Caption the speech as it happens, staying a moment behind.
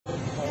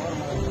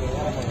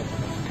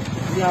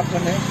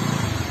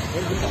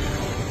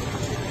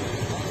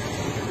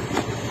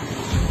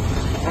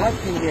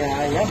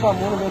ஏன்பா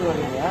 3 பேர்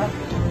வர்றீங்க?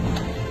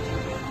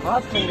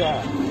 மாஸ்க் இங்க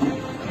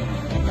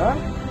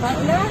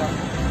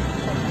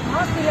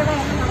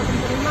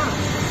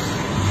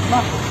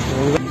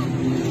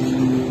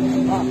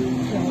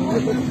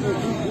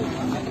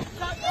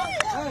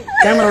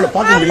கேமரால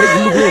பார்க்க முடியல.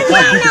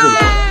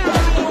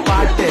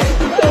 பாட்டு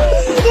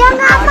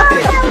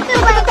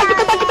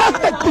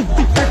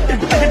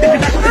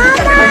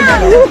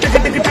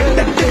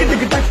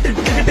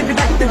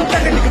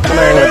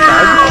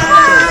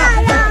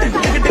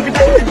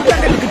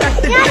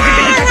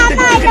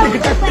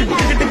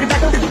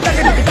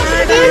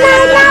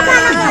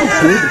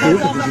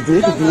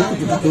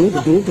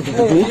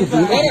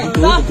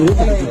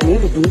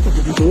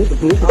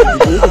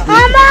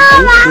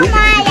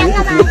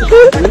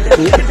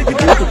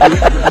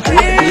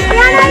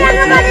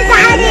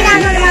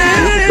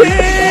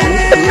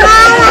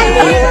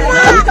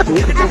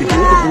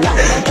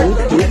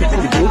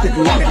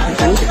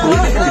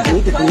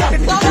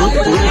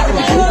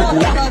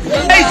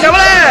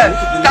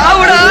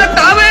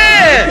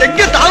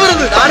எங்க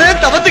தாவுறது? நானே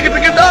தவத்துக்கிட்டு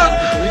இருக்கேன்டா.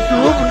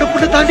 புண்ண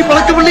புண்ண தாண்டி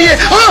பழக்கம் இல்லையே.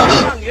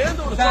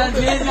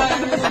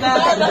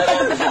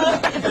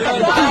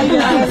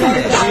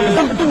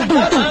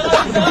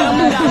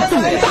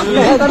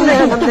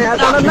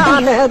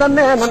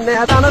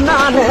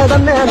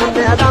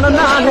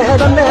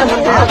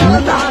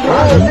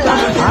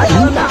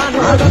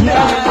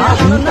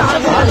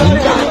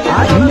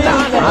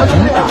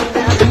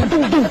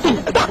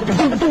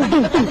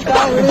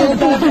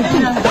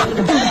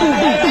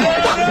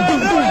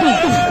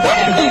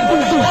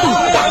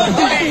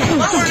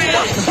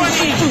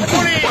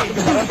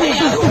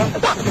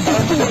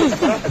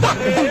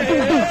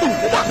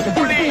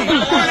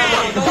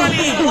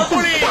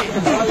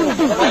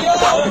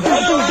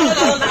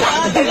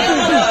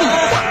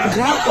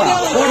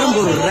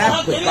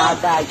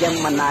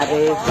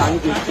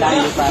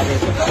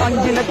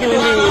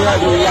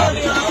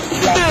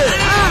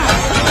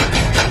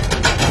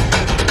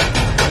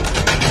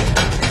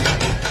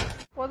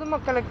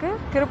 பொதுமக்களுக்கு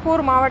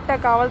திருப்பூர் மாவட்ட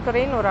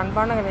காவல்துறையின் ஒரு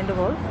அன்பான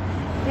வேண்டுகோள்.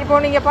 இப்போ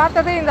நீங்க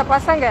பார்த்தது இந்த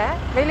பசங்க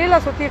வெளியில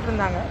சுத்திட்டு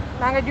இருந்தாங்க.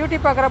 நாங்க டியூட்டி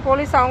பார்க்குற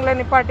போலீஸ் அவங்கள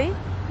நிப்பாட்டி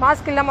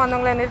மாஸ்க் இல்லாமல்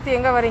வந்தவங்களை நிறுத்தி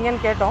எங்க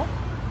வரீங்கன்னு கேட்டோம்.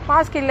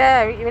 மாஸ்க் இல்லை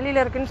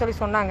வெளியில இருக்குன்னு சொல்லி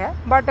சொன்னாங்க.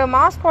 பட்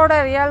மாஸ்கோட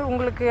ரியல்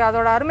உங்களுக்கு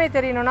அதோட அருமை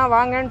தெரியணும்னா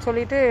வாங்கன்னு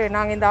சொல்லிட்டு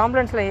நாங்கள் இந்த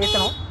ஆம்புலன்ஸில்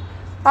ஏற்றினோம்.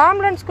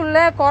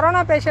 ஆம்புலன்ஸ்குள்ளே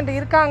கொரோனா பேஷண்ட்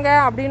இருக்காங்க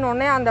அப்படின்னு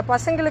ஒன்னே அந்த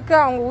பசங்களுக்கு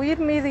அவங்க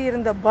உயிர் மீது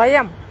இருந்த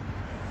பயம்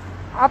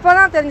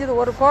அப்போதான் தெரிஞ்சது.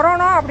 ஒரு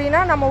கொரோனா அப்படின்னா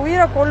நம்ம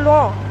உயிரை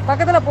கொல்லும்,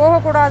 பக்கத்தில்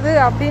போகக்கூடாது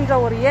அப்படின்ற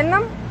ஒரு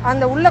எண்ணம்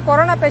அந்த உள்ள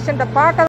கொரோனா பேஷண்ட்டை பார்க்க